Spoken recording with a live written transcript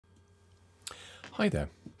Hi there.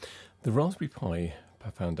 The Raspberry Pi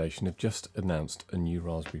Foundation have just announced a new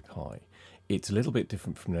Raspberry Pi. It's a little bit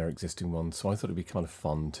different from their existing one, so I thought it'd be kind of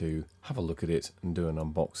fun to have a look at it and do an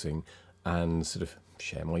unboxing and sort of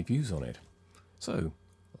share my views on it. So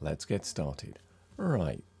let's get started.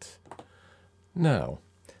 Right. Now,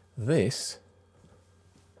 this,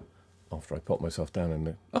 after I pop myself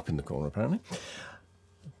down up in the corner apparently,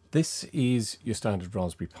 this is your standard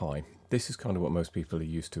Raspberry Pi. This is kind of what most people are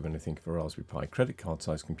used to when they think of a Raspberry Pi. Credit card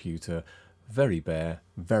size computer, very bare,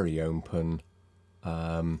 very open.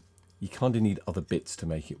 You kind of need other bits to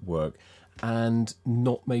make it work, and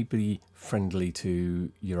not maybe friendly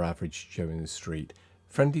to your average Joe in the street.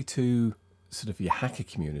 Friendly to sort of your hacker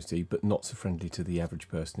community, but not so friendly to the average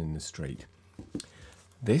person in the street.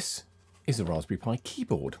 This is a Raspberry Pi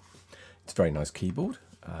keyboard. It's a very nice keyboard.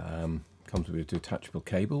 Comes with a detachable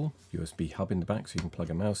cable, USB hub in the back so you can plug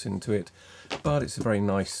a mouse into it, but it's a very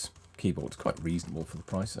nice keyboard. It's quite reasonable for the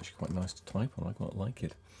price. It's actually quite nice to type on. I quite like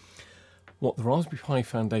it. What the Raspberry Pi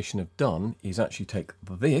Foundation have done is actually take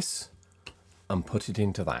this and put it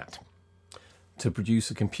into that to produce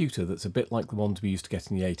a computer that's a bit like the ones we used to get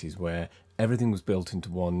in the 80s, where everything was built into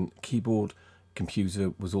one keyboard,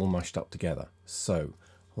 computer was all mashed up together. So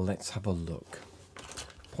let's have a look.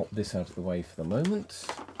 Pop this out of the way for the moment.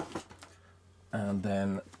 And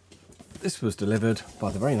then this was delivered by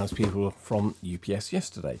the very nice people from UPS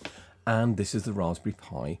yesterday. And this is the Raspberry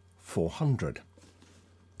Pi 400.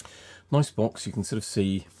 Nice box. You can sort of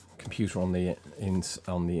see computer on the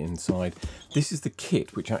inside. This is the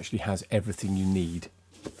kit which actually has everything you need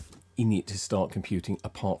in it to start computing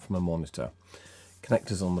apart from a monitor.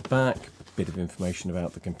 Connectors on the back, bit of information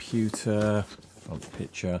about the computer, front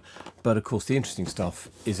picture, but of course the interesting stuff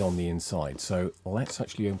is on the inside. So let's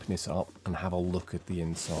actually open this up and have a look at the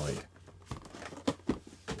inside.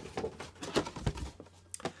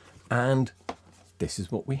 And this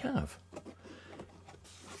is what we have.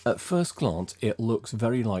 At first glance it looks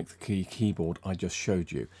very like the keyboard I just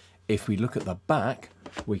showed you. If we look at the back,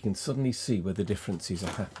 we can suddenly see where the differences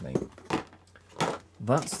are happening.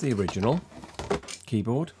 That's the original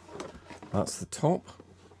keyboard. That's the top.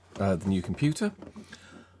 The new computer.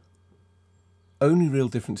 Only real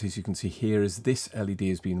differences you can see here is this LED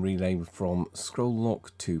has been renamed from scroll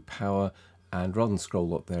lock to power, and rather than scroll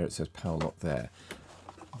lock there it says power lock there.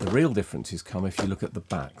 The real differences come if you look at the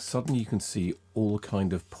back. Suddenly you can see all the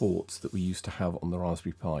kind of ports that we used to have on the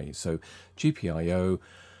Raspberry Pi. So GPIO,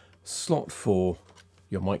 slot for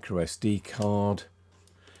your micro SD card,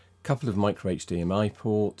 couple of micro HDMI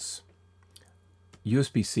ports,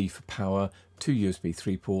 USB-C for power, 2 USB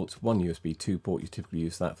 3 ports, 1 USB 2 port, you typically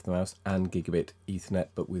use that for the mouse, and gigabit Ethernet,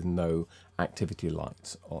 but with no activity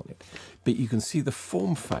lights on it. But you can see the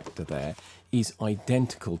form factor there is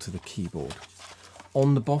identical to the keyboard.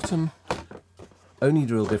 On the bottom, only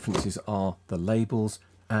the real differences are the labels,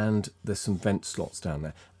 and there's some vent slots down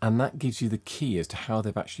there. And that gives you the key as to how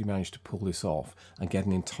they've actually managed to pull this off and get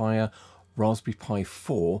an entire Raspberry Pi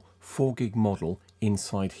 4 4GB model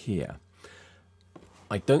inside here.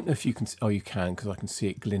 I don't know if you can, oh you can, because I can see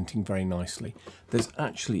it glinting very nicely. There's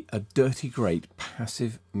actually a dirty great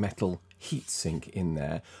passive metal heatsink in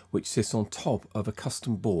there, which sits on top of a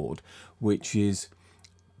custom board, which gives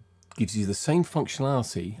you the same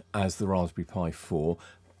functionality as the Raspberry Pi 4,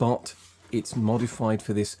 but it's modified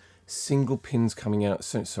for this single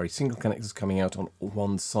connectors coming out on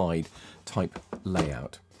one side type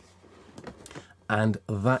layout. And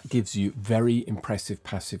that gives you very impressive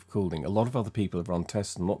passive cooling. A lot of other people have run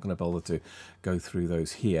tests. I'm not going to bother to go through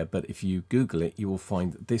those here, but if you Google it, you will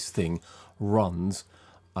find that this thing runs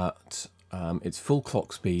at its full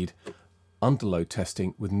clock speed under load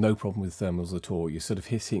testing with no problem with thermals at all. You're sort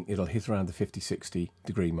of it'll hit around the 50-60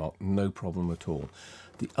 degree mark, no problem at all.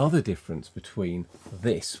 The other difference between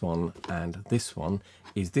this one and this one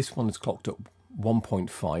is this one is clocked at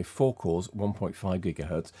 1.5, 4 cores, 1.5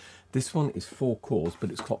 gigahertz. This one is 4 cores, but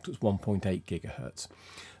it's clocked at 1.8 gigahertz.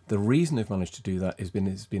 The reason they've managed to do that has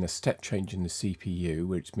been a step change in the CPU,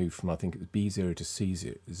 where it's moved from, I think it was B0 to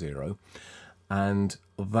C0, and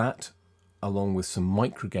that, along with some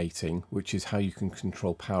microgating, which is how you can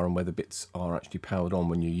control power and whether bits are actually powered on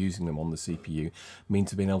when you're using them on the CPU,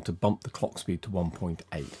 means being able to bump the clock speed to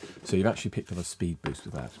 1.8. So you've actually picked up a speed boost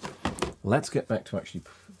with that. Let's get back to actually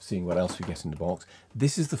seeing what else we get in the box.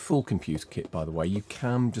 This is the full computer kit, by the way. You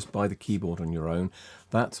can just buy the keyboard on your own.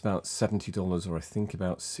 That's about $70, or I think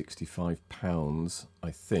about £65,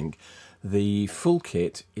 I think. The full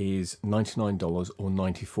kit is $99 or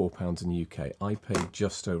 £94 in the UK. I paid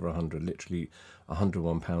just over 100, literally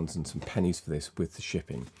 £101 and some pennies for this with the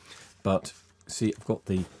shipping. But see, I've got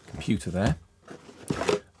the computer there.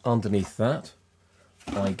 Underneath that,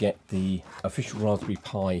 I get the official Raspberry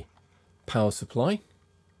Pi power supply,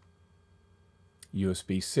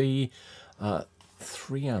 USB-C,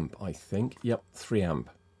 3 amp I think, yep, 3 amp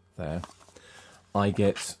there. I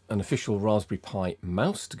get an official Raspberry Pi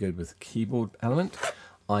mouse to go with the keyboard element.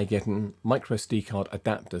 I get a micro SD card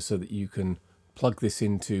adapter so that you can plug this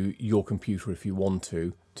into your computer if you want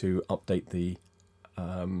to update the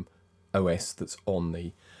OS that's on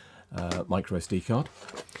the micro SD card.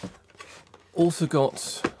 Also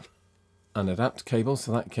got an adapter cable,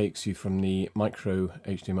 so that takes you from the micro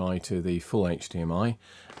HDMI to the full HDMI.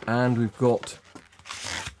 And we've got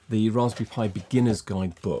the Raspberry Pi Beginner's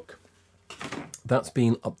Guide book. That's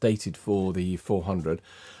been updated for the 400.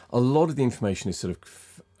 A lot of the information is sort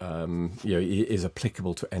of, is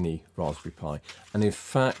applicable to any Raspberry Pi. And in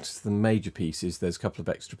fact, the major piece is there's a couple of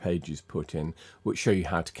extra pages put in which show you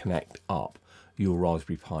how to connect up your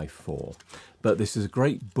Raspberry Pi 4. But this is a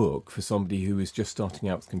great book for somebody who is just starting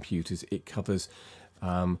out with computers. It covers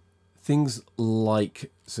things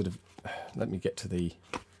like sort of, let me get to the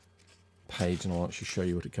page and I'll actually show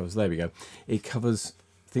you what it covers. There we go. It covers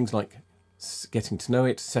things like getting to know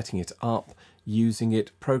it, setting it up, using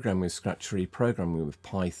it, programming with Scratchery, programming with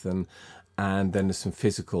Python, and then there's some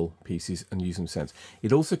physical pieces and using sense.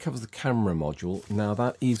 It also covers the camera module. Now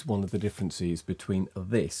that is one of the differences between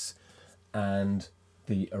this and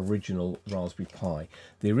the original Raspberry Pi.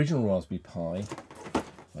 The original Raspberry Pi, if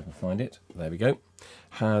I can find it, there we go,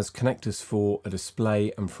 has connectors for a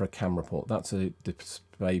display and for a camera port. That's a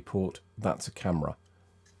display port, that's a camera.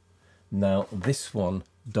 Now this one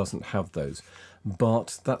doesn't have those,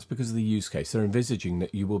 but that's because of the use case. They're envisaging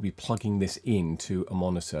that you will be plugging this into a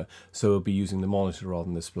monitor, so we'll be using the monitor rather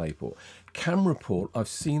than the display port. Camera port, I've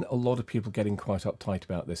seen a lot of people getting quite uptight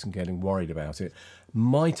about this and getting worried about it.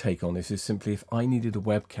 My take on this is simply if I needed a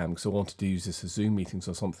webcam because I wanted to use this for Zoom meetings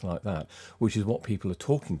or something like that, which is what people are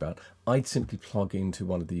talking about, I'd simply plug into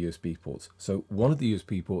one of the USB ports. So one of the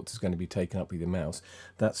USB ports is going to be taken up with your mouse.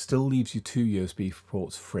 That still leaves you 2 USB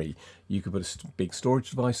ports free. You could put a big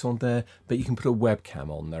storage device on there, but you can put a webcam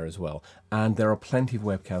on there as well. And there are plenty of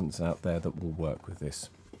webcams out there that will work with this.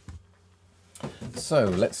 So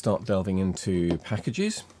let's start delving into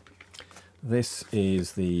packages. This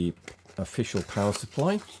is the official power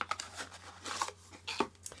supply.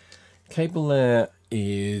 Cable there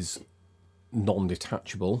is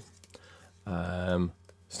non-detachable.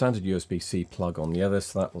 Standard USB-C plug on the other,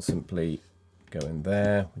 so that will simply go in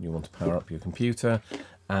there when you want to power up your computer.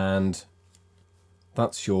 And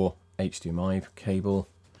that's your HDMI cable.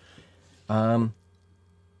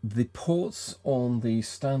 The ports on the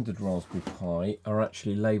standard Raspberry Pi are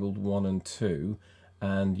actually labelled 1 and 2,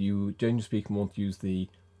 and you, generally speaking, want to use the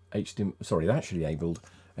HDMI, sorry, they're actually labelled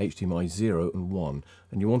HDMI 0 and 1,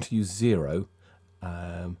 and you want to use 0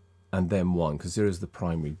 and then 1, because 0 is the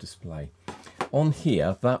primary display. On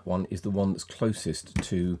here, that one is the one that's closest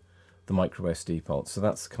to the micro SD port, so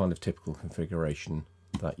that's the kind of typical configuration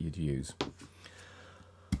that you'd use.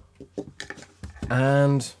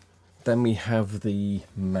 And then we have the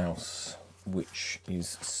mouse, which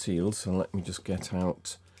is sealed, so let me just get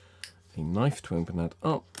out a knife to open that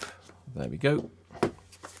up. There we go.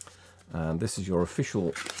 And this is your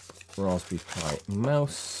official Raspberry Pi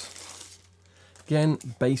mouse. Again,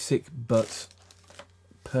 basic but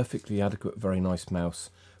perfectly adequate, very nice mouse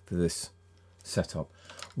for this setup.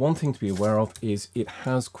 One thing to be aware of is it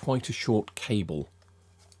has quite a short cable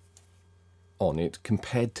on it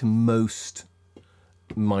compared to most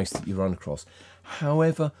mice that you run across.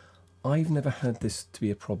 However, I've never had this to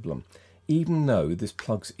be a problem. Even though this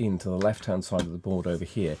plugs into the left-hand side of the board over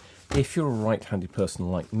here, if you're a right-handed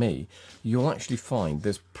person like me, you'll actually find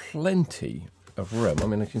there's plenty of room. I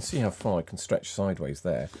mean, you can see how far I can stretch sideways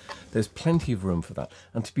there. There's plenty of room for that.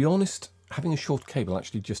 And to be honest, having a short cable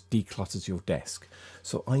actually just declutters your desk.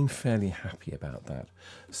 So I'm fairly happy about that.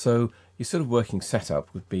 So your sort of working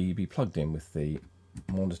setup would be you'd be plugged in with the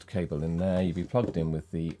monitor cable in there, you'd be plugged in with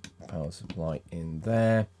the power supply in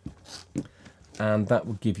there, and that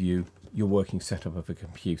will give you your working setup of a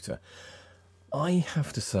computer. I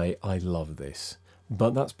have to say I love this,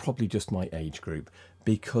 but that's probably just my age group,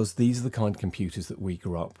 because these are the kind of computers that we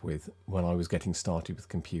grew up with when I was getting started with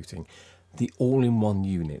computing. The all-in-one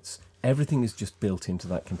units, everything is just built into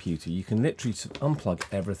that computer. You can literally unplug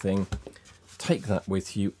everything, take that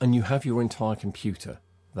with you, and you have your entire computer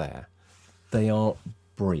there. They are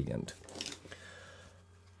brilliant.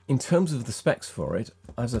 In terms of the specs for it,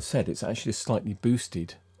 as I've said, it's actually a slightly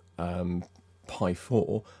boosted Pi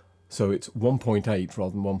 4, so it's 1.8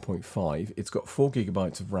 rather than 1.5. It's got 4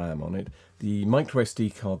 GB of RAM on it. The micro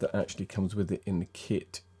SD card that actually comes with it in the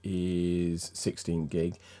kit is 16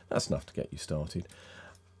 gig. That's enough to get you started.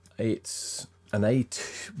 It's an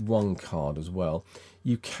A1 card as well.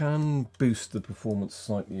 You can boost the performance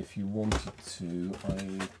slightly if you wanted to.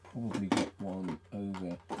 I probably got one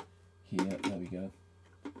over here. There we go.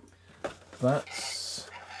 That's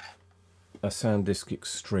a SanDisk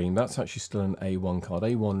Extreme. That's actually still an A1 card.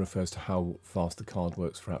 A1 refers to how fast the card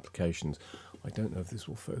works for applications. I don't know if this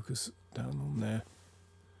will focus down on there.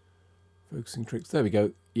 Focusing tricks. There we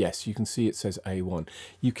go. Yes, you can see it says A1.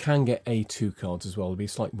 You can get A2 cards as well. They'll be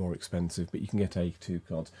slightly more expensive, but you can get A2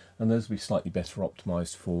 cards, and those will be slightly better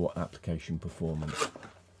optimized for application performance.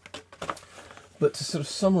 But to sort of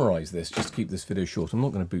summarize this, just to keep this video short, I'm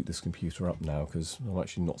not going to boot this computer up now because I'm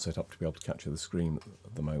actually not set up to be able to capture the screen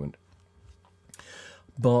at the moment.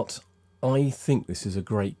 But I think this is a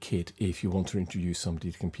great kit if you want to introduce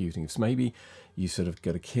somebody to computing. If maybe you sort of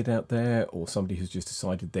got a kid out there or somebody who's just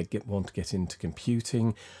decided they want to get into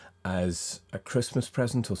computing as a Christmas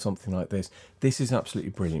present or something like this, this is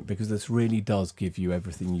absolutely brilliant because this really does give you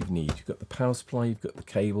everything you need. You've got the power supply, you've got the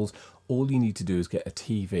cables. All you need to do is get a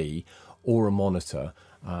TV or a monitor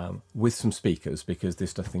with some speakers, because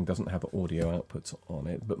this thing doesn't have audio outputs on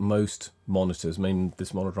it. But most monitors, I mean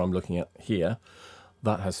this monitor I'm looking at here,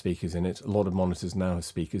 that has speakers in it. A lot of monitors now have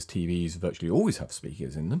speakers. TVs virtually always have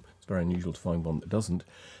speakers in them. It's very unusual to find one that doesn't.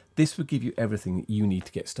 This would give you everything that you need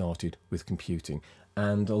to get started with computing.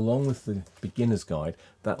 And along with the beginner's guide,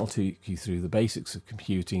 that'll take you through the basics of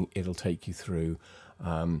computing. It'll take you through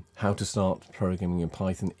how to start programming in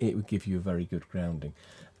Python. It would give you a very good grounding.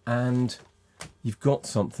 And you've got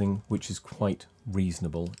something which is quite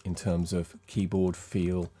reasonable in terms of keyboard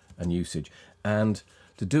feel and usage. And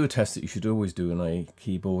to do a test that you should always do on a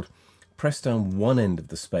keyboard, press down one end of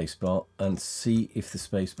the spacebar and see if the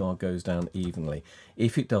spacebar goes down evenly.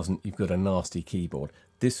 If it doesn't, you've got a nasty keyboard.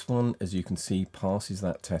 This one, as you can see, passes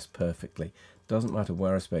that test perfectly. Doesn't matter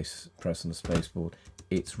where I press on the spacebar,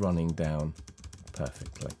 it's running down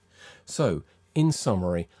perfectly. So, in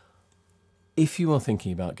summary, if you are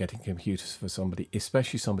thinking about getting computers for somebody,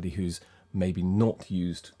 especially somebody who's maybe not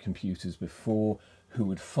used computers before, who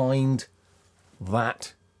would find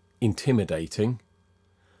that intimidating,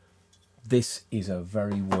 this is a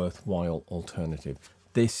very worthwhile alternative.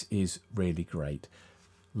 This is really great.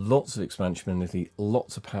 Lots of expansibility,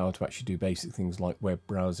 lots of power to actually do basic things like web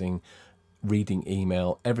browsing, reading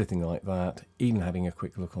email, everything like that, even having a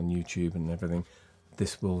quick look on YouTube and everything.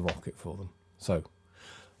 This will rock it for them. So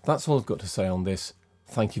that's all I've got to say on this.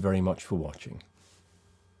 Thank you very much for watching.